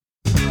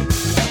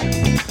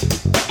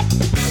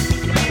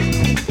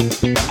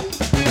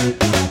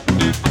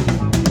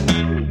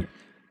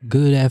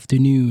Good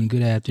afternoon,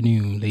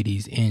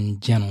 ladies and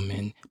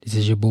gentlemen. This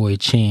is your boy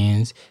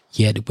Chance,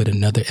 yet with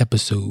another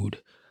episode.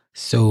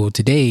 So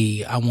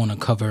today I want to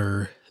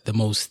cover the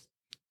most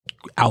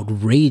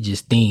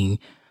outrageous thing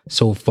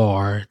so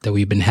far that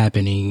we've been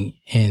happening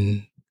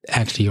in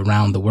actually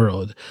around the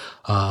world,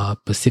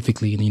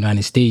 specifically in the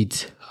United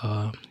States.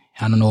 I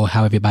don't know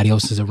how everybody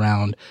else is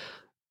around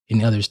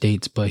in other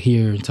states, but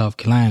here in South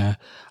Carolina,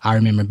 I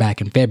remember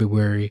back in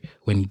February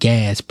when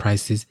gas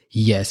prices,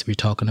 yes, we're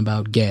talking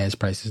about gas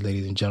prices,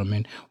 ladies and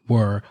gentlemen,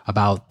 were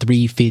about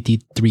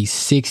 $3.50,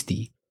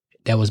 $3.60.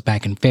 That was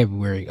back in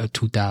February of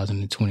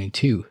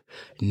 2022.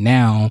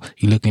 Now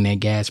you're looking at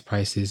gas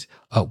prices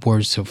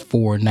upwards of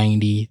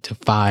 $4.90 to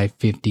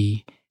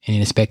 $5.50 and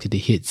expected to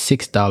hit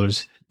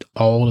 $6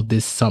 all of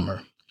this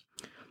summer.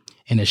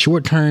 In the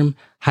short term,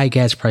 high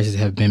gas prices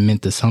have been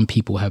meant that some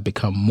people have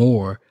become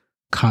more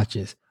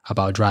conscious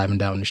about driving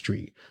down the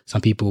street. Some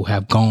people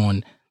have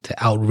gone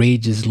to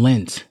outrageous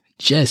lengths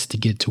just to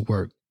get to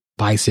work.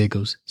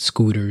 Bicycles,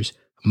 scooters,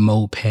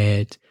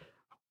 mopeds,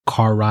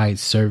 car ride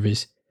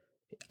service,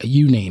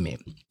 you name it.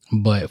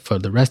 But for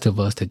the rest of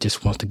us that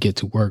just wants to get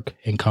to work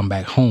and come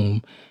back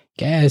home,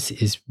 gas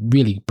is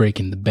really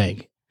breaking the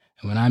bank.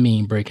 And when I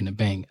mean breaking the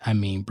bank, I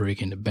mean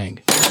breaking the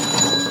bank.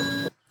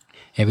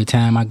 Every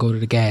time I go to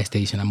the gas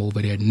station, I'm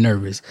over there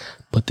nervous.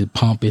 Put the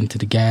pump into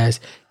the gas,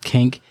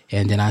 kink,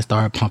 and then I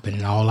start pumping,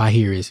 and all I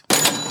hear is...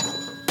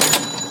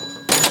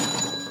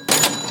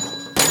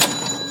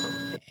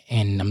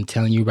 And I'm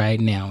telling you right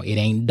now, it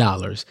ain't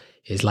dollars.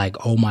 It's like,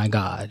 oh my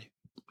God.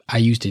 I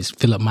used to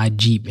fill up my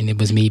Jeep, and it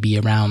was maybe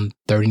around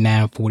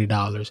 $39,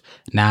 $40.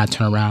 Now I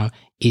turn around,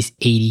 it's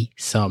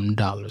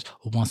 $80-something.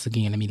 Once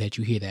again, let me let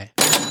you hear that.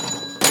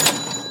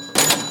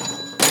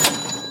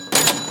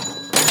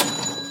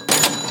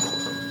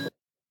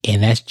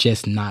 And that's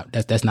just not,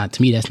 that's not,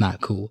 to me, that's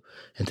not cool.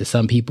 And to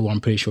some people, I'm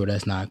pretty sure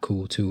that's not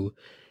cool too.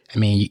 I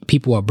mean,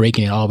 people are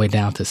breaking it all the way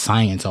down to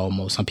science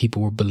almost. Some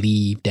people will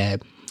believe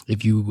that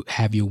if you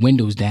have your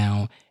windows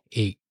down,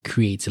 it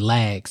creates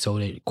lag. So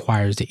it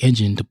requires the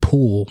engine to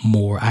pull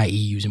more, i.e.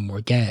 using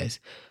more gas.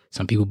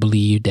 Some people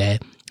believe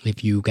that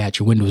if you got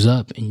your windows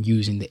up and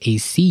using the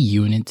AC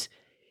units,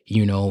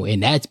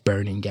 and that's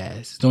burning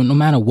gas. So no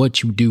matter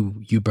what you do,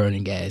 you're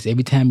burning gas.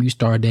 Every time you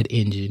start that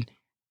engine,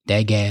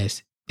 that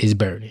gas is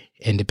burning.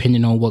 And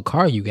depending on what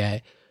car you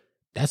got,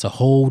 that's a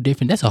whole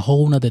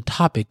nother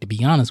topic, to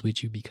be honest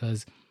with you,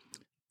 because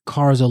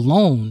cars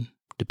alone,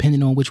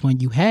 depending on which one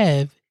you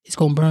have, it's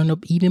going to burn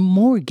up even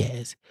more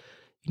gas.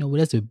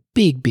 That's a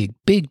big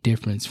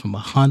difference from a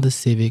Honda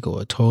Civic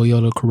or a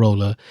Toyota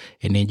Corolla.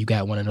 And then you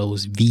got one of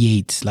those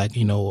V8s like, a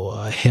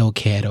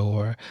Hellcat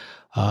or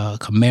a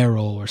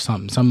Camaro or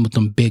something. Some of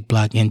them big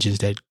block engines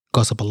that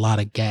goes up a lot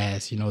of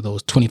gas,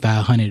 those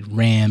 2500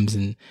 Rams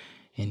and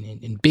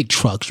big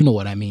trucks, you know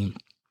what I mean,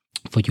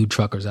 for you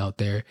truckers out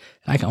there.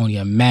 I can only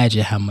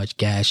imagine how much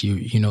gas you're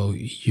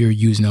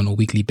using on a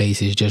weekly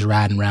basis just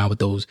riding around with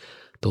those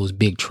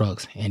big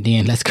trucks. And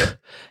then let's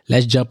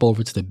jump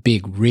over to the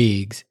big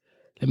rigs.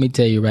 Let me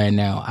tell you right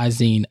now, I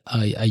seen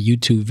a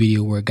YouTube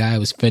video where a guy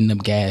was filling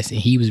up gas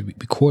and he was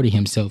recording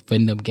himself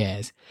filling up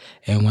gas.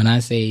 And when I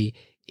say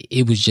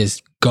it was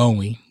just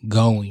going.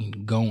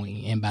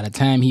 And by the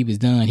time he was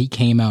done, he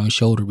came out and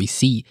showed a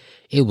receipt.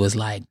 It was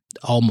like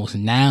almost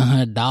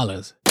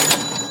 $900.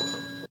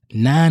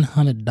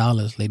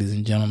 $900, ladies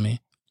and gentlemen.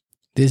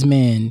 This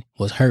man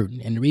was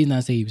hurting. And the reason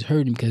I say he was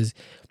hurting because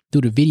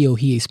through the video,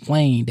 he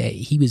explained that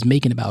he was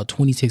making about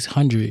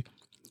 $2,600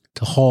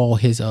 to haul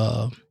his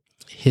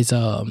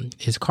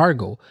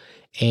cargo.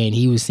 And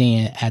he was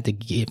saying after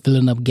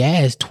filling up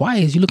gas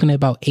twice, you're looking at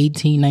about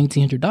 $1,800,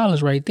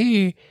 $1,900 right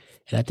there.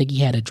 And I think he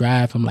had to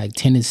drive from like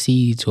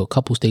Tennessee to a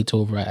couple states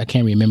over. I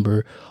can't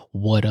remember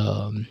what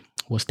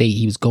state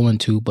he was going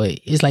to, but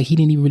it's like he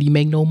didn't even really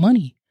make no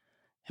money.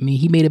 I mean,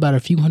 he made about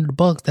a few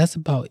 $100. That's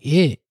about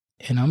it.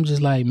 And I'm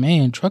just like,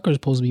 man, truckers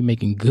supposed to be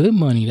making good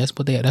money. That's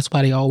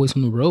why they always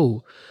on the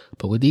road.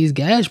 But with these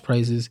gas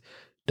prices,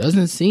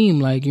 doesn't seem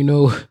like,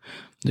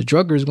 the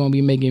trucker is going to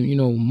be making,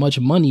 much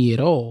money at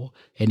all.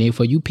 And then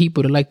for you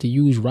people that like to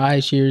use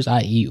ride shares,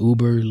 i.e.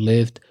 Uber,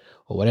 Lyft,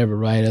 or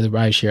whatever other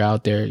ride share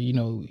out there,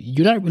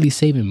 you're not really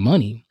saving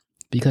money.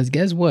 Because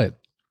guess what?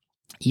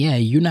 Yeah,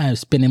 you're not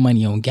spending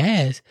money on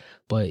gas,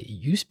 but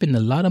you spend a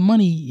lot of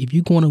money if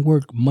you're going to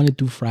work Monday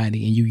through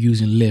Friday and you're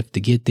using Lyft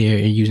to get there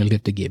and using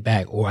Lyft to get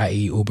back, or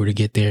i.e. Uber to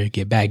get there and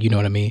get back. You know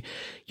what I mean?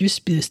 You're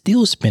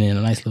still spending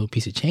a nice little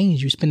piece of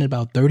change. You're spending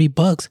about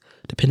 $30,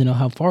 depending on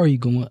how far you're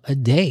going a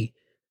day.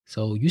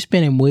 So you're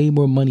spending way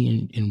more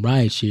money in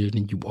ride shares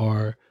than you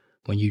are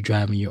when you're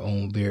driving your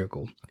own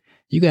vehicle.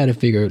 You got to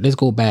figure, let's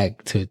go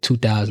back to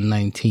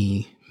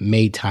 2019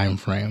 May time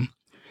frame.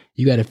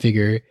 You got to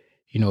figure,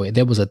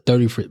 there was a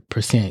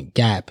 30%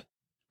 gap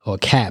or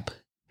cap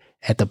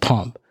at the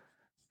pump.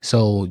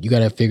 So you got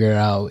to figure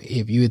out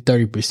if you had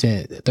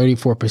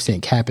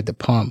 34% cap at the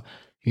pump,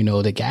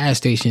 the gas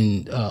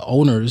station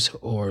owners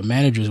or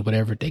managers,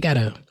 whatever, they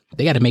gotta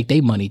make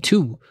their money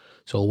too.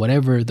 So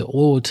whatever the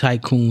oil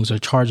tycoons are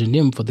charging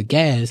them for the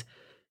gas,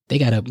 they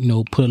gotta,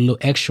 put a little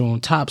extra on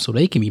top so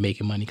they can be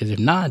making money. Because if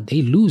not,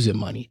 they losing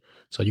money.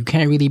 So you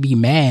can't really be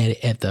mad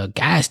at the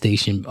gas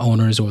station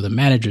owners or the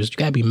managers. You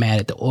gotta be mad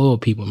at the oil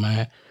people,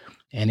 man.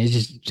 And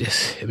it's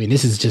just, I mean,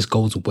 this is just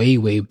goes way,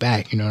 way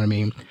back. You know what I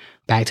mean?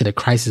 Back to the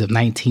crisis of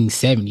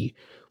 1970,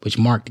 which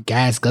marked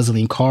gas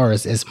guzzling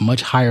cars as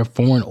much higher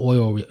foreign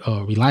oil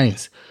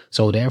reliance.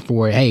 So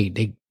therefore, hey,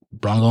 they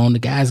brought on the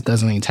gas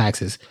guzzling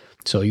taxes.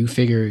 So you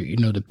figure,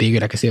 the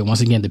bigger, like I said,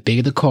 once again, the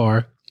bigger the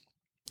car,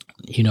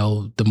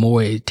 the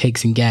more it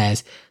takes in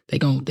gas, they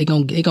gonna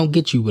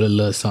get you with a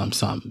little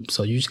something.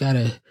 So you just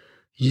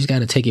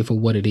gotta take it for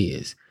what it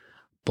is.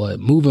 But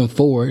moving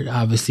forward,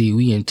 obviously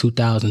we in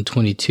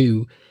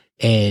 2022,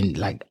 and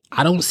like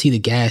I don't see the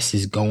gas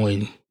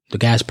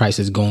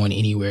prices going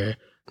anywhere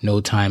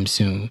no time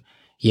soon.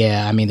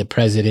 Yeah, I mean the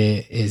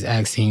president is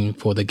asking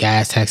for the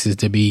gas taxes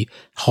to be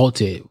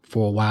halted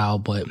for a while,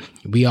 but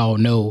we all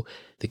know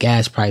the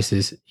gas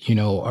prices,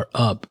 are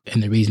up,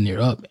 and the reason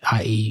they're up,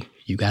 i.e.,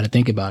 you got to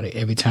think about it.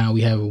 Every time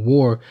we have a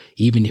war,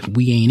 even if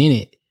we ain't in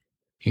it,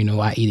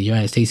 i.e. the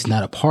United States is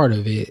not a part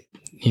of it,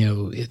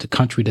 if the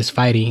country that's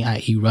fighting,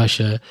 i.e.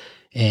 Russia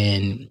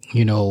and,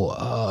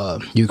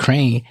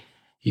 Ukraine,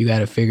 you got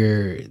to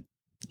figure,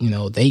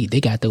 they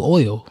got the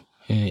oil.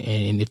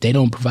 And if they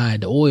don't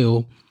provide the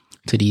oil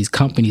to these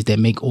companies that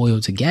make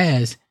oil to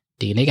gas,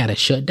 then they got to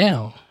shut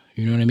down.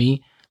 You know what I mean?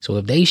 So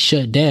if they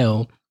shut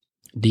down,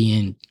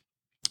 then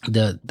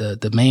the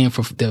demand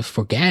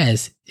for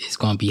gas is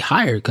going to be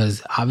higher,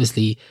 because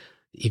obviously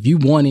if you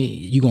want it,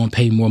 you're going to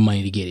pay more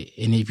money to get it.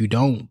 And if you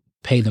don't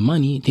pay the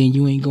money, then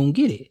you ain't going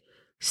to get it.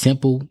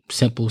 Simple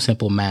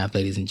math,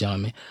 ladies and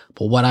gentlemen.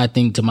 But what I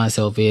think to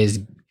myself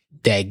is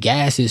that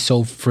gas is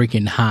so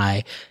freaking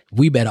high,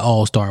 we better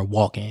all start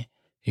walking.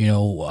 I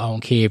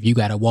don't care if you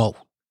got to walk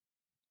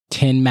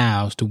 10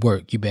 miles to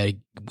work. You better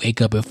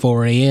wake up at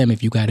 4 a.m.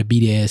 if you got to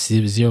be there at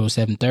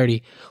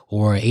 7:30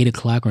 or 8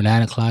 o'clock or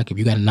 9 o'clock. If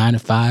you got a 9 to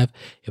 5,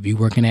 if you're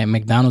working at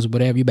McDonald's or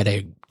whatever, you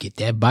better get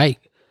that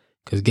bike.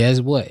 Because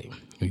guess what?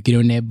 When you get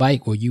on that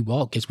bike or you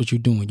walk, guess what you're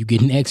doing? You're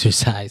getting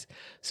exercise.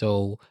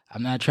 So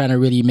I'm not trying to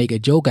really make a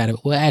joke out of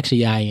it. Well,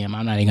 actually, I am.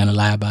 I'm not even going to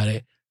lie about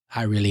it.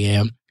 I really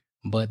am.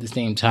 But at the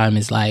same time,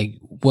 it's like,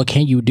 what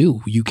can you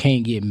do? You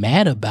can't get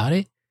mad about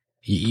it.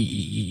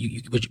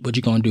 What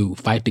you going to do?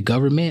 Fight the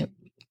government?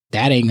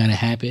 That ain't going to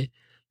happen.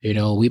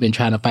 We've been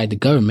trying to fight the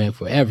government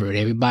forever. And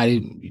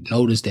everybody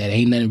noticed that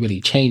ain't nothing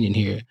really changing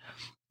here.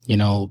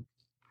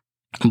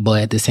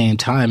 But at the same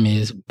time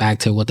is back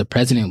to what the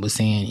president was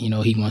saying,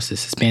 he wants to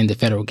suspend the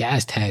federal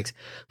gas tax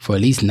for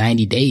at least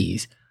 90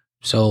 days.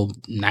 So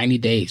 90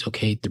 days,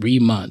 okay, 3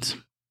 months.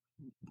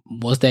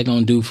 What's that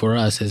going to do for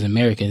us as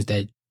Americans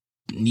that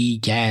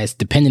need gas,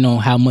 depending on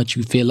how much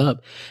you fill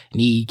up,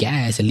 need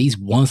gas at least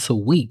once a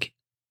week?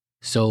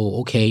 So,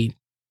 okay,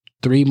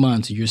 3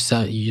 months, you're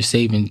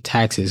saving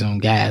taxes on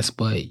gas,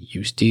 but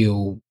you're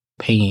still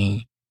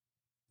paying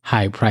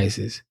high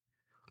prices.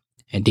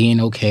 And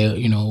then, okay,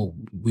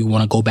 we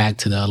want to go back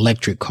to the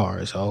electric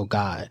cars. Oh,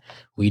 God,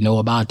 we know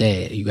about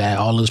that. You got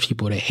all those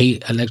people that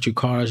hate electric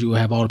cars. You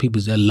have all the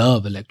people that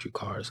love electric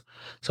cars.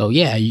 So,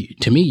 yeah,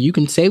 to me, you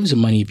can save some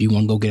money if you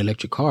want to go get an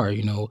electric car,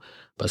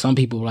 But some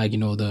people like,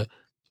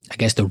 I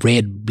guess the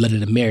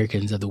red-blooded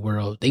Americans of the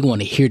world, they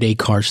want to hear their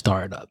car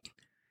start up.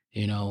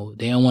 They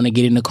don't want to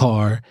get in the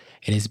car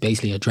and it's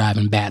basically a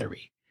driving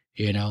battery,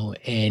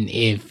 and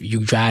if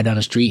you drive down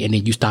the street and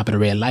then you stop at a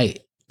red light,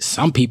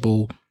 some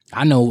people,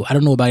 I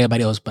don't know about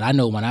everybody else, but I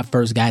know when I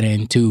first got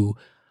into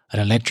an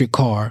electric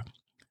car,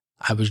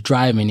 I was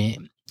driving it,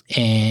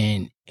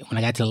 and when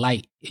I got to the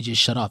light, it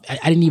just shut off. I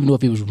didn't even know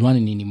if it was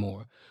running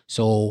anymore.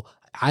 So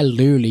I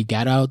literally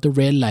got out the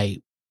red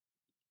light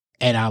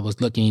and I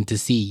was looking to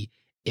see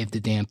if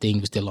the damn thing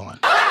was still on.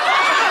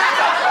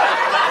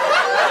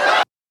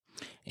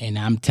 And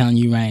I'm telling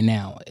you right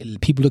now,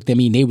 people looked at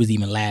me and they was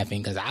even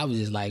laughing, because I was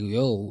just like,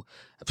 yo,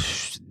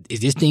 is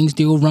this thing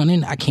still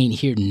running? I can't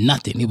hear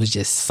nothing. It was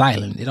just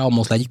silent. It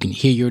almost like you can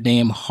hear your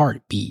damn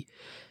heartbeat.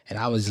 And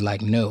I was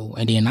like, no.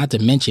 And then not to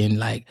mention,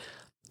 like,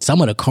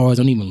 some of the cars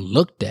don't even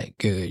look that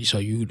good. So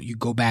you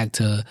go back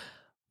to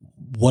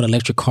what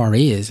electric car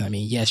is. I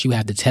mean, yes, you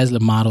have the Tesla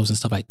models and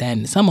stuff like that,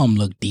 and some of them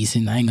look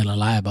decent. I ain't gonna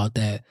lie about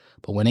that.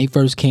 But when they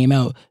first came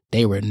out,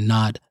 they were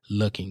not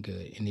looking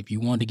good. And if you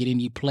wanted to get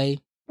any play,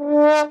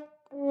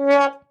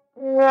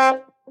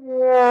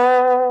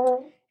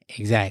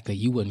 exactly,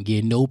 you wouldn't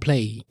get no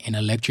play in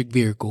an electric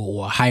vehicle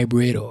or a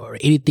hybrid or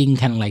anything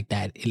kind of like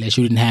that, unless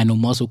you didn't have no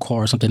muscle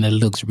car or something that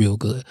looks real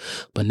good.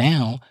 But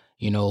now,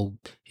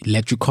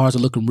 electric cars are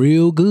looking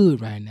real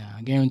good right now.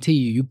 I guarantee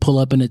you pull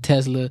up in a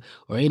Tesla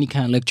or any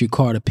kind of electric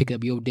car to pick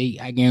up your date,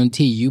 I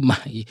guarantee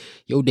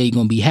your date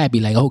gonna be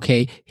happy. Like,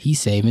 okay, he's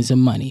saving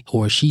some money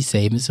or she's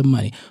saving some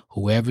money.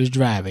 Whoever's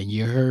driving,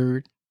 you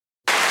heard?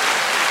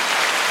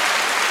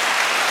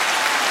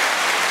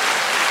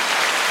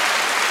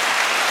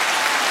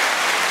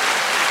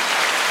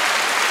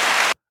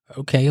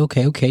 Okay.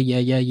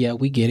 Yeah,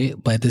 we get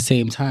it. But at the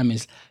same time,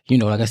 it's,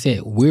 like I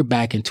said, we're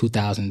back in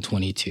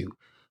 2022.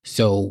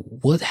 So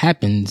what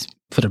happens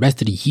for the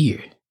rest of the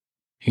year?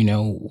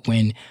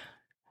 When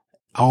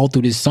all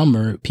through this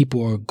summer,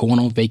 people are going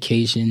on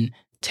vacation,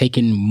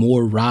 taking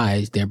more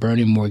rides, they're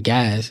burning more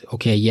gas.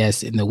 Okay,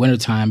 yes, in the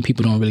wintertime,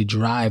 people don't really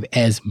drive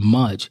as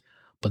much,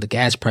 but the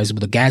gas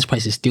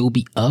prices still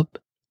be up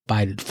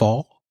by the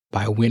fall,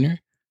 by winter.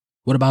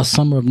 What about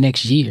summer of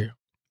next year?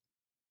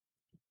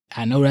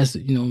 I know that's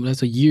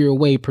a year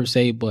away per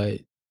se,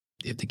 but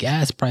if the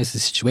gas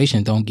prices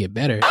situation don't get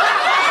better,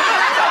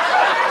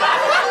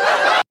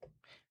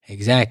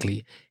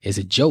 exactly, it's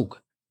a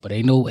joke. But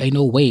ain't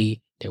no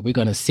way that we're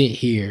gonna sit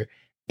here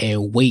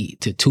and wait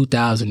to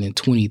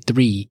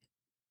 2023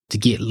 to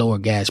get lower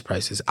gas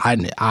prices.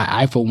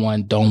 I for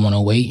one don't want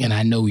to wait, and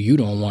I know you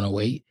don't want to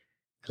wait.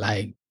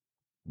 Like,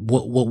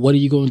 what are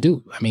you gonna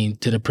do? I mean,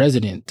 to the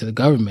president, to the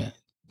government,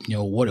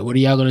 what are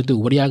y'all gonna do?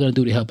 What are y'all gonna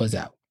do to help us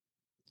out?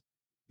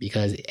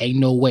 Because ain't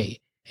no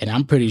way. And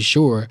I'm pretty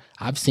sure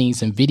I've seen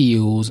some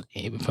videos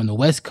from the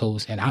West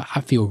Coast, and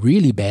I feel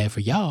really bad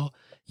for y'all.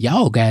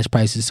 Y'all gas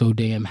prices so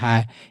damn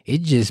high.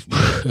 It just,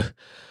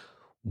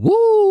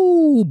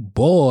 woo,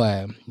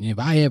 boy. If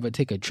I ever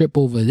take a trip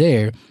over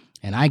there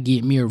and I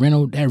get me a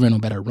rental, that rental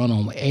better run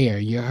on air.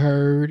 You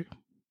heard?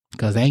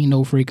 Because ain't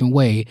no freaking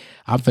way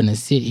I'm finna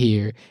sit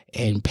here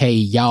and pay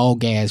y'all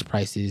gas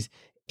prices.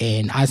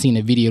 And I seen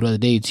a video the other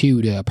day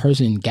too that a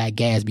person got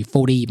gas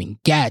before they even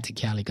got to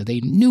Cali because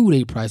they knew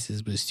their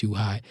prices was too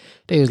high.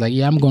 They was like,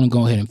 yeah, I'm going to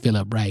go ahead and fill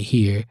up right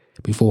here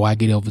before I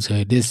get over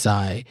to this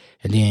side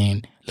and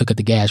then look at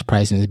the gas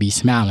prices and be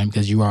smiling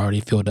because you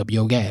already filled up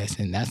your gas.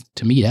 And that's,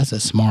 to me, that's a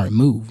smart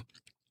move.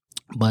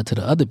 But to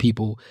the other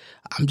people,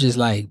 I'm just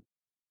like,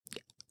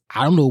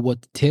 I don't know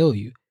what to tell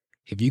you.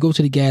 If you go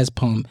to the gas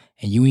pump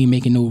and you ain't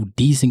making no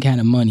decent kind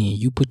of money and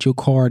you put your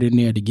card in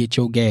there to get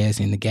your gas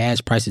and the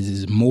gas prices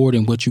is more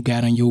than what you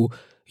got on your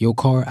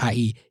card,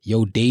 i.e.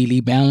 your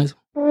daily balance,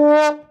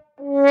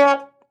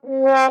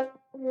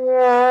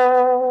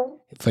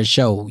 for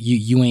sure,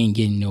 you ain't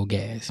getting no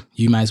gas.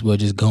 You might as well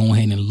just go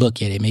ahead and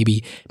look at it.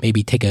 Maybe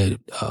take a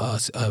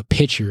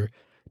picture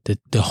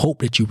to hope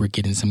that you were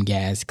getting some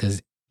gas,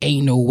 because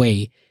ain't no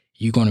way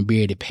you're going to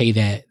be able to pay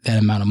that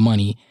amount of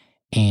money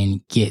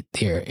and get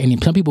there.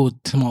 And some people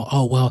tell me,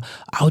 oh, well,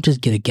 I'll just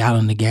get a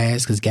gallon of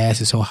gas because gas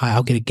is so high.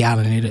 I'll get a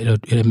gallon and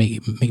it'll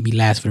make me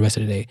last for the rest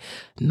of the day.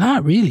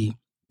 Not really.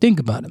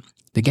 Think about it.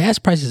 The gas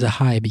prices are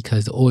high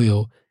because the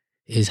oil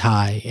is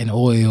high, and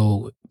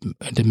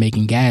the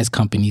making gas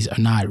companies are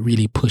not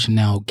really pushing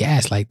out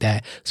gas like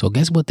that. So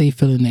guess what they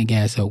filling their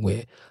gas up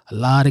with? A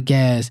lot of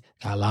gas,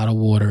 got a lot of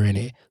water in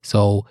it.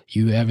 So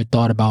you ever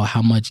thought about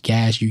how much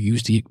gas you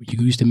used to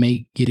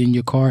get in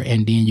your car,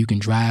 and then you can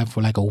drive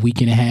for like a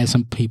week and a half,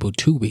 some people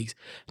 2 weeks.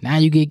 Now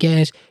you get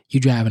gas, you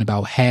driving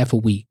about half a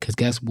week, because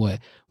guess what?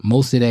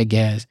 Most of that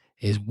gas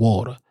is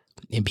water.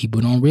 And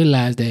people don't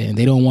realize that, and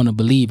they don't want to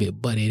believe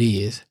it, but it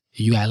is.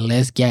 You got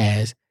less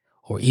gas,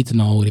 or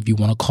ethanol, if you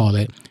want to call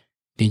it,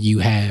 then you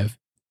have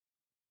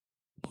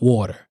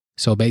water.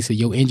 So basically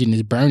your engine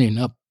is burning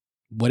up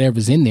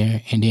whatever's in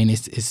there, and then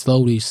it's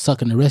slowly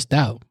sucking the rest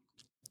out.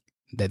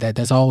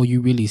 That's all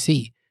you really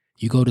see.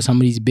 You go to some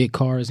of these big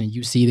cars and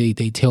you see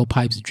they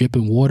tailpipes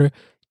dripping water.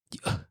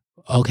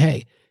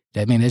 Okay.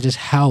 That's just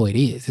how it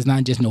is. It's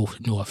not just no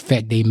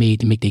effect they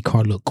made to make their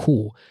car look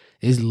cool.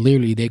 It's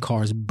literally their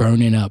cars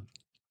burning up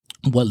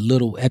what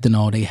little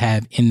ethanol they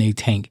have in their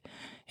tank.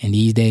 And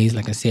these days,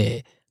 like I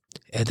said,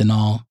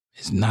 ethanol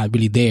is not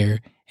really there,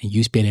 and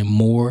you spending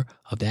more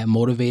of that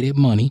motivated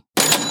money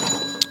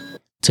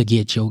to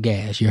get your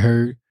gas. You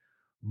heard?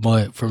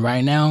 But for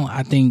right now,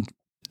 I think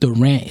the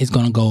rant is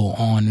going to go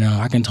on.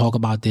 I can talk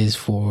about this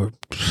for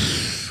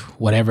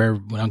whatever,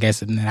 I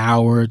guess an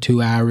hour,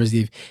 2 hours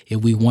if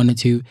we wanted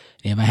to.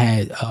 And if I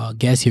had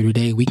guests here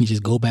today, we can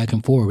just go back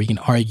and forth. We can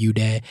argue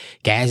that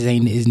gas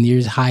ain't as near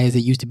as high as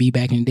it used to be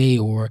back in the day,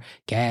 or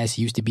gas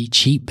used to be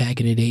cheap back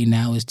in the day,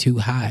 now it's too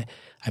high.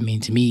 I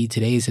mean, to me,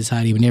 today's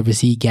society would never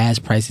see gas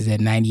prices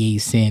at 98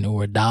 cents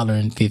or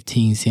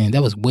 $1.15.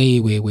 That was way,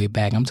 way, way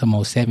back. I'm talking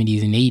about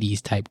 70s and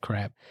 80s type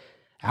crap.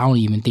 I don't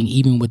even think,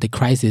 even with the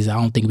crisis, I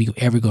don't think we're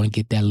ever going to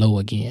get that low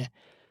again.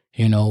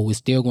 It's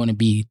still going to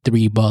be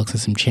 $3 and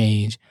some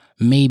change,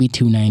 maybe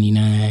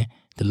 $2.99,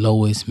 the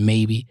lowest,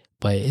 maybe,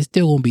 but it's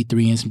still going to be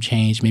 $3 and some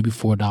change, maybe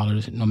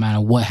 $4, no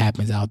matter what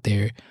happens out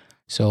there.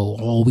 So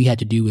all we have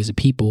to do as a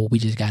people, we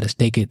just got to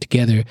stake it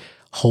together,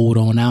 hold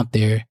on out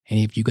there. And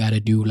if you got to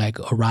do like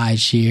a ride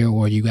share,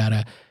 or you got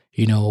to,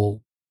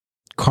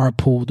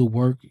 carpool to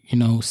work,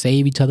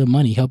 save each other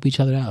money, help each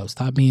other out.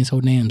 Stop being so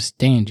damn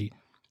stingy.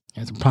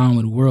 That's a problem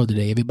with the world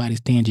today. Everybody's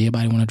stingy.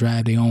 Everybody want to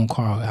drive their own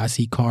car. I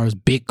see cars,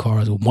 big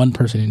cars with one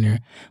person in there,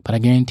 but I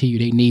guarantee you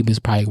their neighbors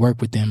probably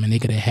work with them and they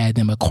could have had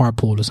them a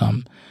carpool or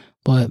something.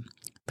 But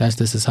that's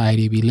the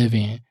society we live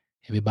in.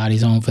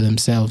 Everybody's on for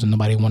themselves and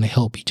nobody want to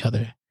help each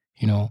other,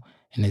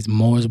 And as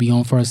more as we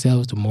own for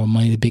ourselves, the more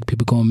money the big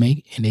people going to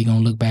make, and they going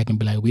to look back and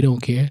be like, we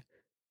don't care.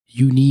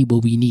 You need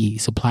what we need,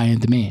 supply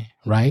and demand,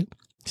 right?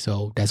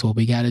 So that's what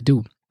we got to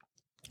do.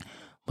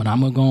 But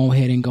I'm going to go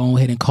ahead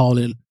and call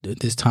it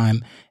this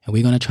time. And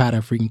we're going to try to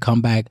freaking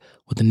come back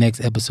with the next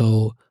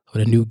episode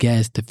with a new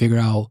guest to figure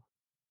out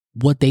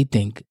what they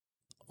think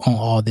on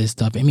all this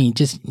stuff. I mean,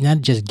 just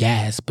not just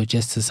gas, but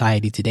just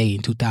society today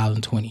in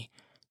 2020.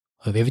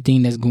 Of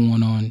everything that's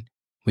going on,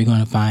 we're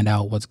going to find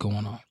out what's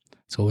going on.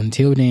 So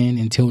until then,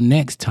 until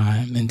next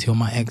time, until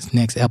my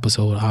next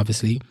episode,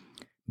 obviously,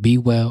 be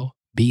well,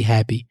 be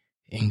happy,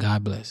 and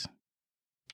God bless.